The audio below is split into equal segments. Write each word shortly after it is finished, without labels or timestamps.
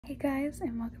Hey guys,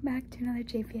 and welcome back to another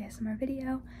jvv.asmr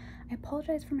video. I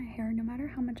apologize for my hair. No matter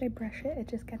how much I brush it, it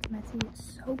just gets messy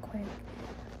so quick.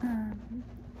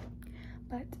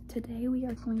 But today we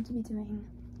are going to be doing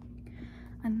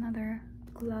another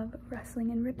glove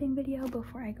wrestling and ripping video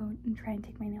before I go and try and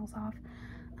take my nails off.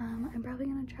 I'm probably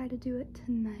gonna try to do it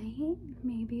tonight,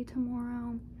 maybe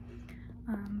tomorrow.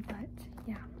 But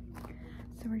yeah,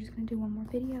 so we're just gonna do one more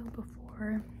video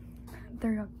before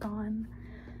they're gone.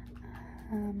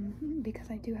 Because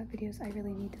I do have videos I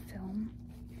really need to film.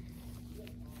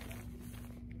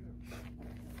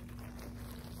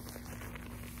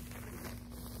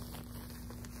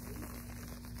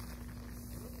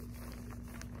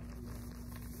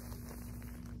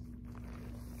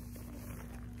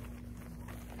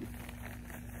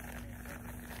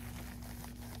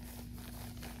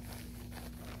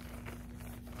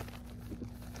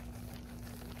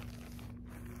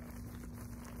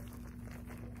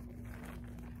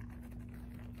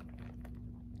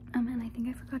 And I think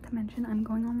I forgot to mention I'm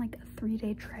going on like a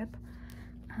 3-day trip.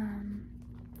 I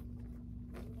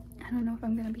don't know if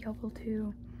I'm gonna be able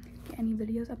to get any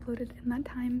videos uploaded in that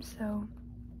time, so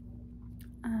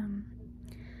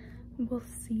we'll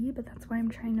see, but that's why I'm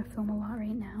trying to film a lot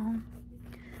right now.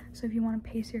 So if you want to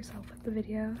pace yourself with the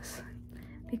videos,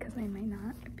 because I might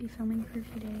not be filming for a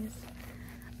few days,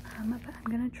 but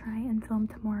I'm gonna try and film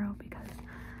tomorrow because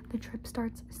the trip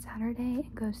starts Saturday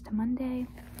and goes to Monday.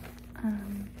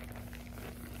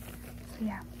 So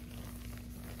yeah.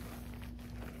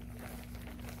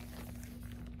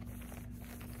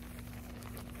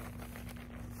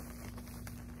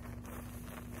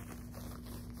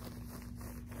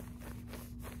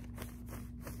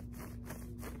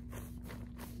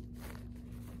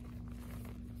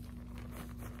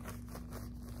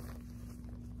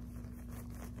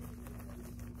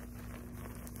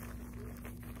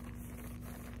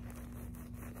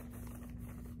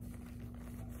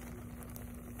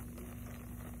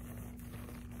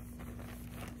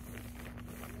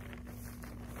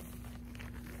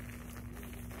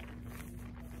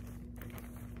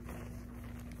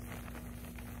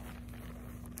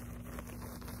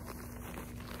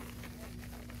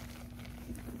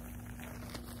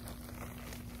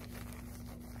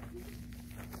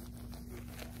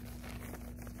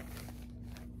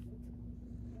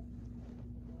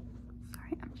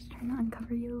 Trying to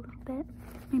uncover you a little bit.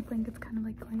 My blanket's kind of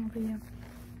like going over you,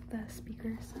 the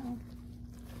speaker, so.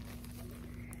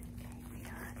 Okay, we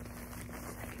got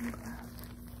second glove.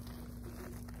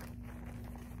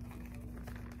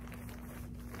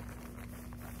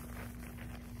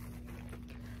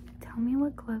 Tell me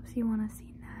what gloves you want to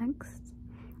see next,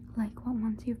 like what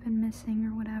ones you've been missing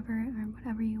or whatever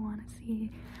you want to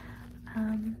see.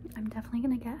 I'm definitely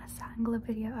gonna get a satin glove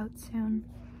video out soon.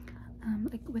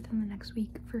 Like within the next week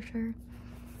for sure.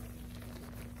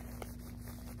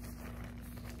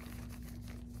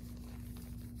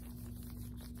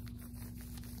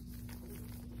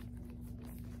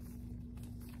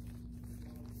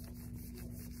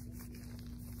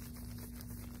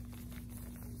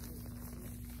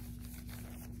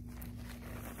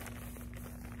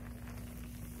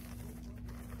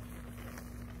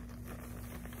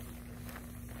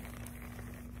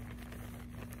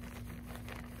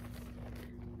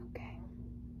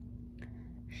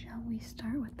 Shall we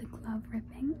start with the glove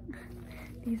ripping?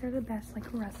 These are the best,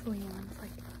 like, wrestly ones.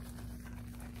 Like,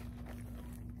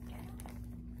 okay.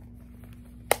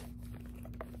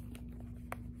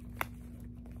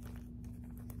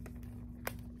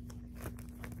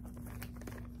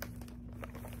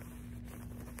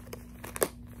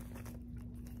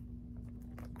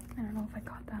 I don't know if I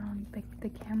caught that on the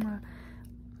camera,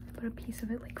 but a piece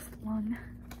of it like flung.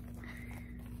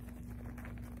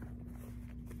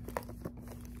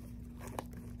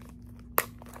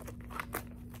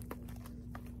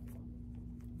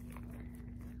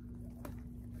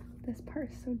 This part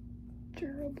is so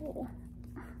durable.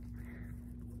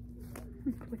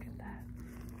 Look at that.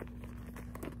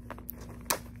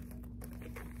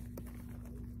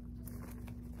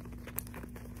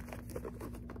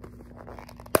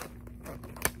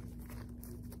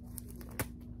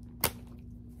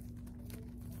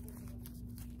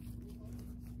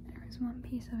 There's one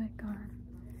piece of it gone.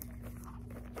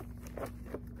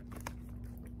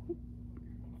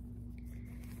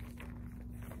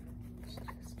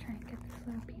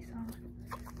 Little piece on.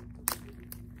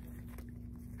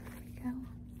 There we go.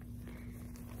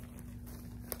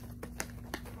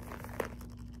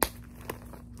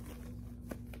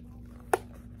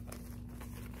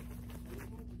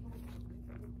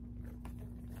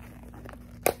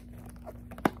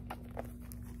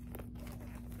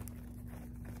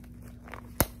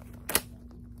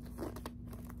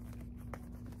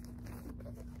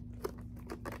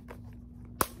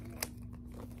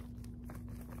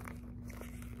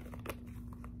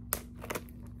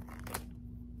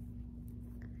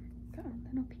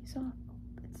 piece off.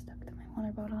 Oh, it's stuck to my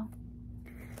water bottle.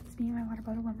 It's me and my water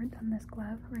bottle. When we're done this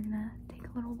glove, we're gonna take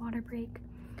a little water break.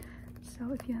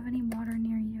 So if you have any water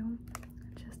near you,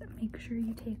 just make sure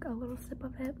you take a little sip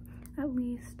of it at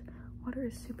least. Water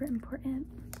is super important.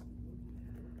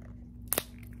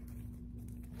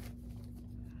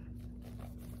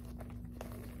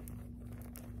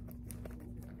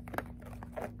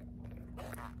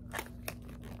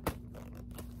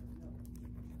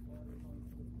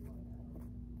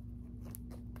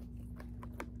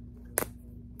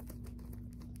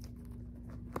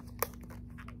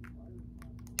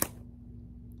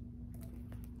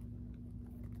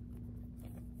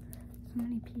 So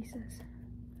many pieces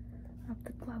of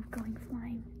the glove going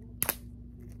flying.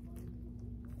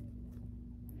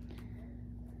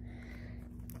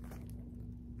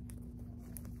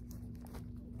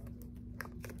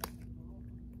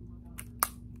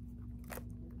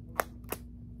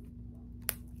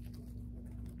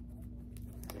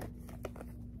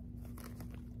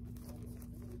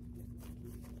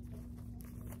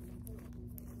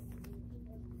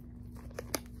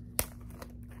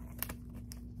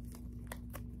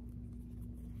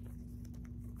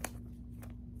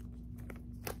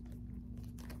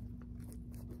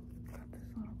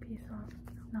 Piece off,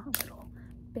 not little,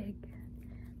 big,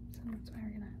 so that's why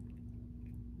we're gonna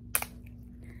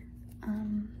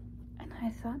and I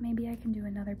thought maybe I can do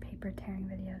another paper tearing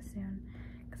video soon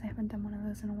because I haven't done one of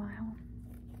those in a while.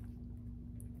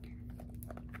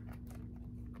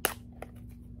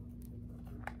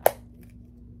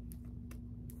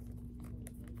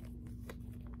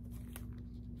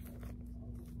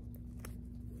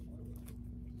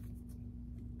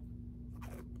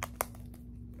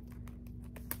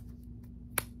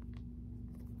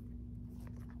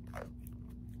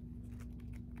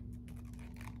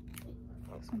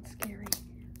 This one's scary.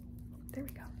 There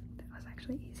we go. That was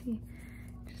actually easy.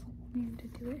 Just needed to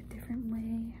do it a different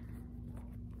way.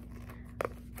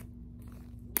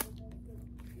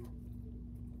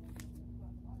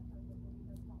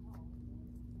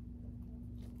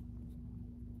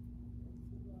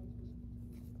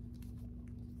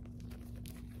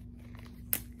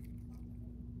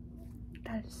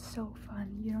 That is so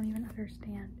fun. You don't even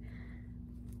understand.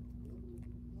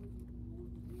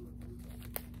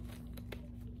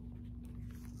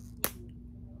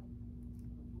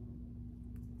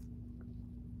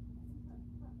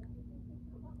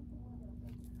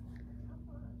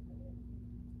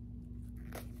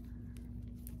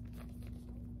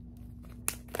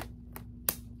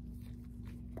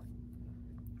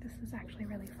 This is actually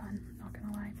really fun, not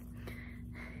gonna lie.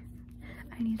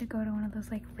 I need to go to one of those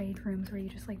like raid rooms where you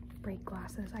just like break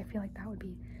glasses. I feel like that would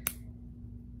be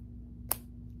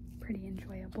pretty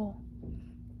enjoyable.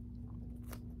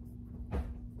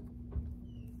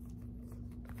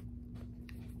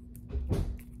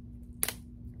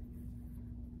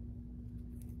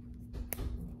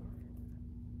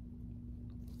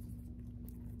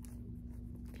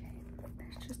 Okay,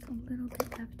 there's just a little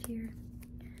bit left here.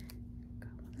 Got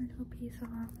one little piece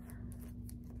off.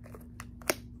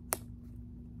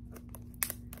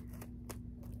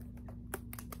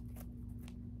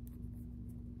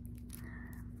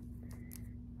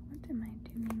 What am I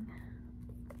doing?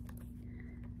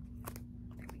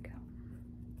 There we go.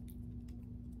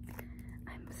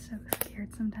 I'm so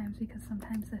scared sometimes because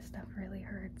sometimes this stuff really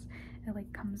hurts. It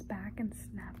like comes back and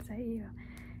snaps at you,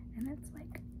 and it's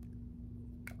like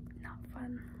not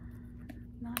fun.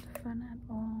 Not fun at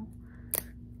all.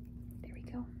 There we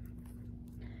go.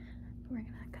 We're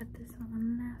gonna cut this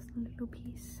one last little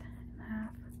piece in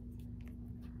half.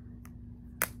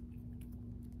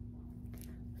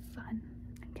 Fun.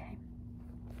 Okay.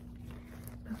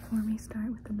 Before we start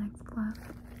with the next glove,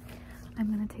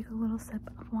 I'm gonna take a little sip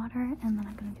of water, and then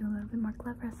I'm gonna do a little bit more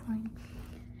glove wrestling,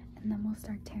 and then we'll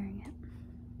start tearing it.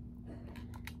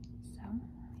 So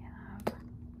we have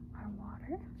our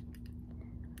water.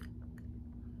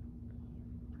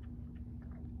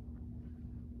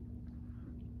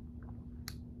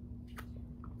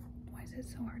 Why is it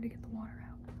so hard to get the water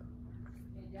out?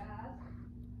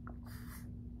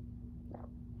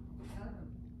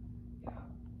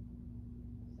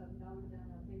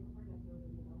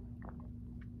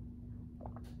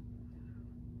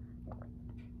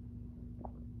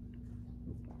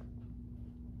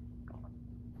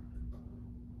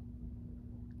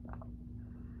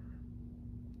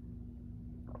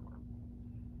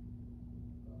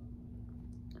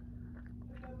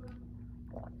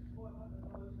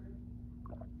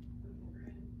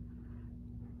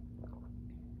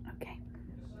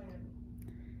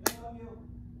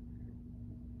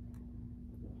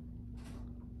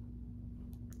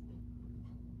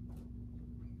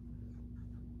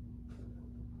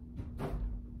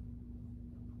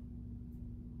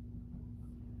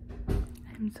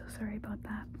 I'm so sorry about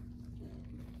that.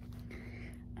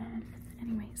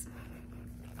 Anyways,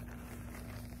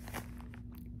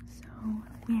 so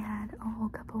we had a whole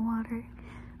cup of water,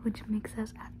 which makes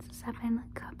us at 7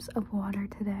 cups of water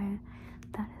today.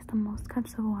 That is the most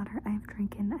cups of water I've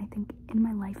drinking, I think, in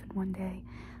my life in one day.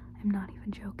 I'm not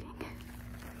even joking.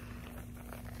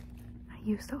 I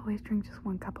used to always drink just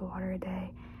 1 cup of water a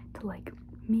day to like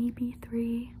maybe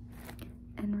 3,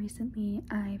 and recently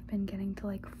I've been getting to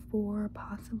like 4,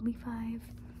 possibly 5.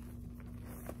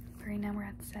 Right now we're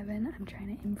at 7. I'm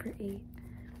trying to aim for 8.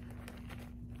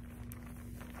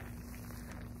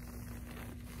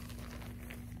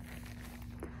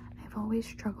 I've always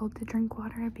struggled to drink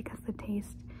water because the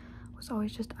taste was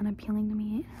always just unappealing to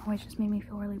me. It always just made me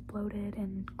feel really bloated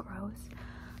and gross.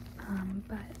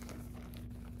 But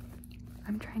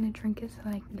I'm trying to drink it so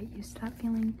that I can get used to that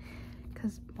feeling,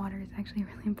 because water is actually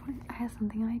really important. I have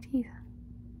something in my teeth.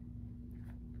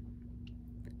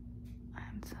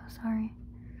 I'm so sorry.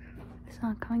 It's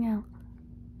not coming out.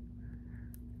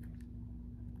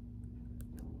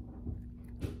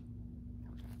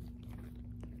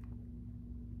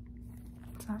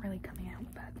 It's not really coming out,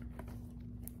 but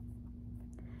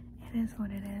it is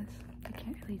what it is. I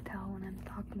can't really tell when I'm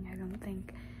talking, I don't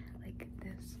think, like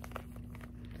this.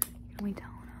 You can only tell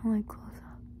when I'm like close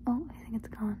up. Oh, I think it's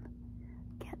gone.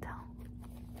 Can't tell.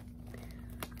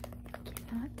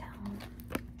 Cannot tell.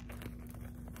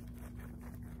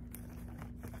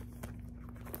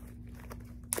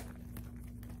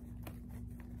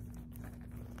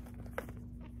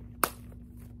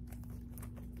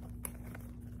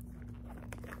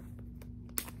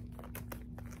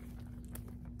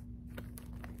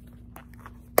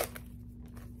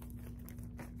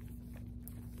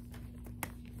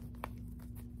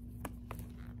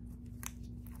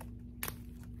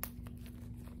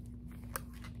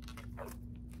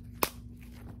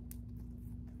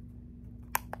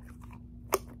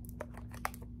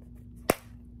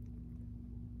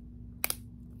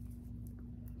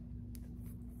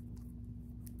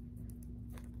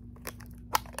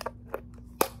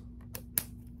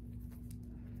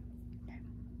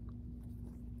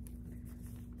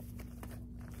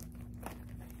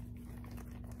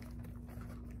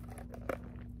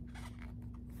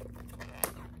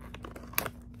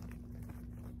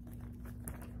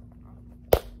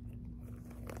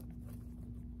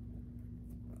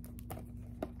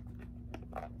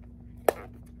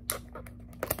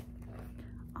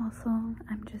 Also,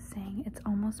 I'm just saying, it's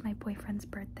almost my boyfriend's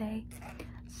birthday,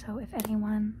 so if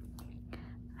anyone,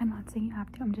 I'm not saying you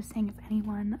have to, I'm just saying if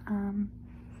anyone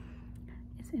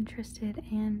is interested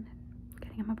in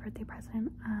getting him a birthday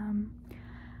present,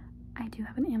 I do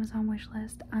have an Amazon wish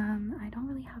list. I don't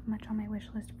really have much on my wish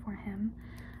list for him,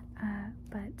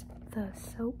 but the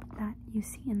soap that you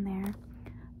see in there,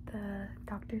 the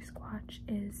Dr. Squatch,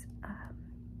 is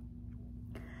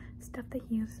stuff that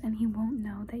he uses, and he won't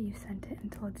know that you sent it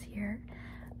until it's here,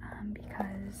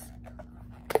 because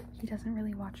he doesn't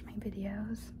really watch my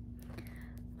videos.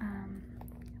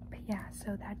 But yeah,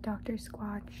 so that Dr.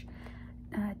 Squatch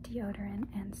deodorant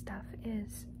and stuff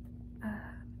is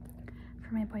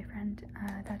for my boyfriend.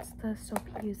 That's the soap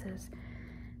he uses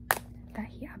that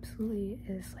he absolutely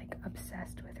is like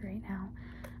obsessed with right now.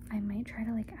 I might try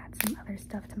to like add some other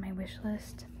stuff to my wish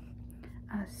list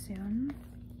soon,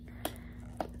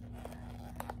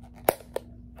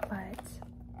 but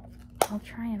I'll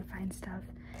try and find stuff.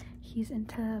 He's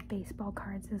into baseball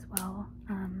cards as well.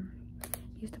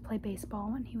 He used to play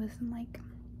baseball when he was in like,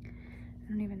 I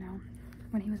don't even know,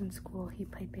 when he was in school he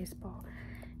played baseball,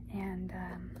 and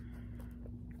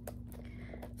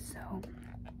so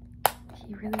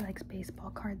he really likes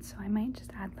baseball cards, so I might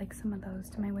just add like some of those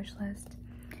to my wish list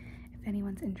if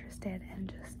anyone's interested.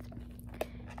 And just,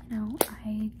 you know,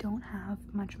 I don't have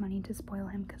much money to spoil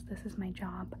him because this is my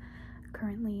job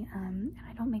currently, and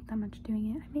I don't make that much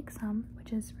doing it. I make some,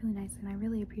 which is really nice, and I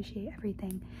really appreciate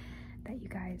everything that you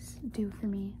guys do for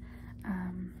me,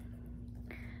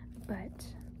 but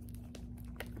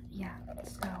yeah,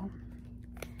 so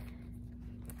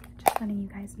just letting you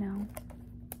guys know,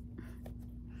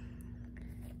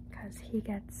 because he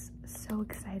gets so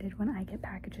excited when I get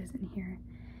packages in here,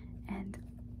 and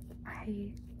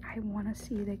I want to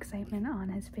see the excitement on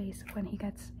his face when he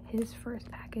gets his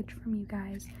first package from you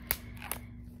guys.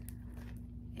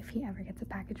 If he ever gets a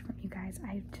package from you guys,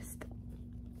 I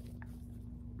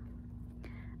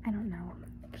don't know.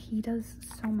 He does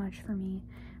so much for me.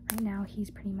 Right now, he's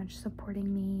pretty much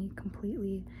supporting me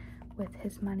completely with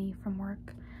his money from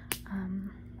work.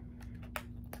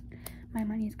 My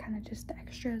money is kind of just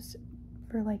extras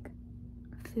for like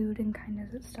food and kind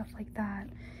of stuff like that,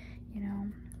 you know.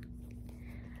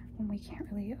 when we can't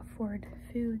really afford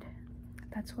food,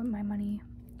 that's what my money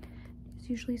is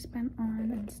usually spent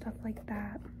on, and stuff like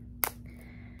that.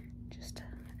 Just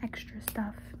extra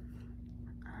stuff.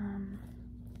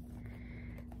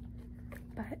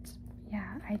 But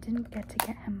yeah, I didn't get to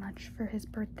get him much for his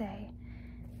birthday,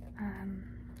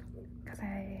 because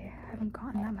I haven't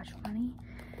gotten that much money,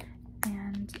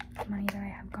 and the money that I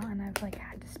have gotten, I've like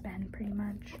had to spend pretty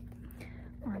much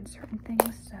on certain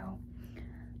things. So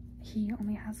he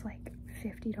only has like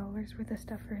 $50 worth of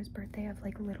stuff for his birthday, of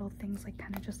like little things, like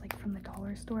kind of just like from the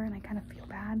dollar store, and I kind of feel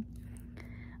bad.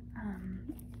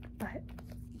 But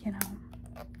you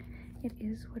know, it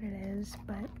is what it is.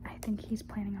 But I think he's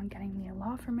planning on getting me a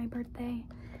law for my birthday,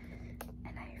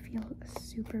 and I feel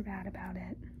super bad about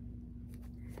it.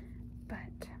 But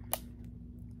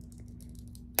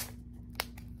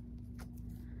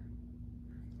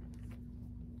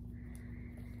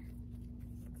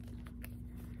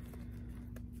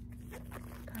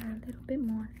got a little bit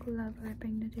more glove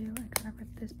ripping to do. I gotta rip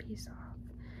this piece off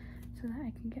so that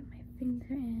I can get my finger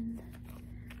in,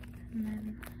 and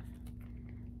then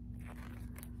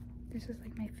this is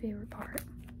like my favorite part,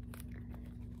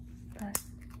 but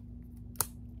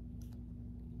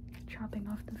chopping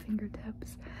off the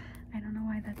fingertips, I don't know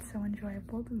why that's so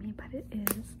enjoyable to me, but it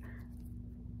is.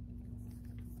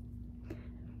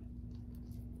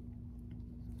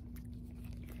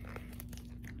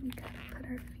 We gotta put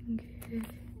our finger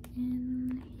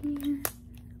in here.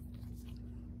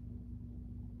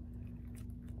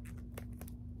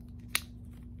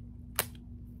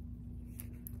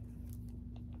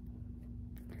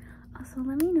 Also,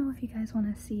 let me know if you guys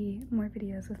want to see more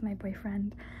videos with my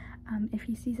boyfriend. If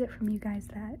he sees it from you guys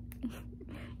that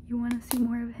you want to see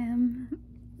more of him,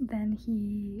 then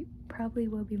he probably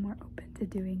will be more open to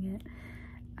doing it.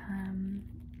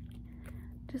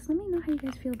 Just let me know how you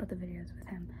guys feel about the videos with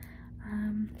him,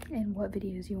 and what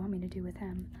videos you want me to do with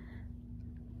him,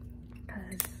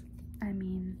 because I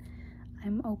mean,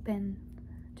 I'm open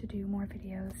to do more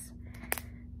videos.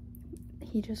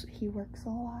 He works a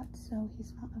lot, so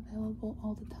he's not available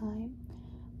all the time,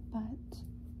 but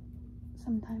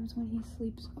sometimes when he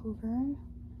sleeps over,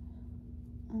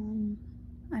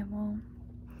 I will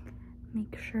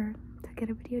make sure to get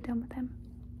a video done with him.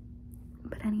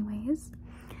 But anyways,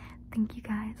 thank you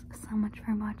guys so much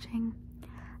for watching.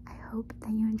 I hope that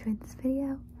you enjoyed this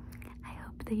video. I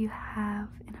hope that you have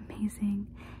an amazing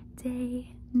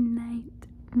day, night,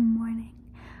 morning,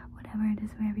 whatever it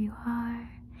is, wherever you are.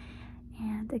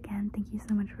 And again, thank you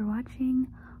so much for watching.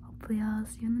 Hopefully I'll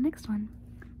see you in the next one.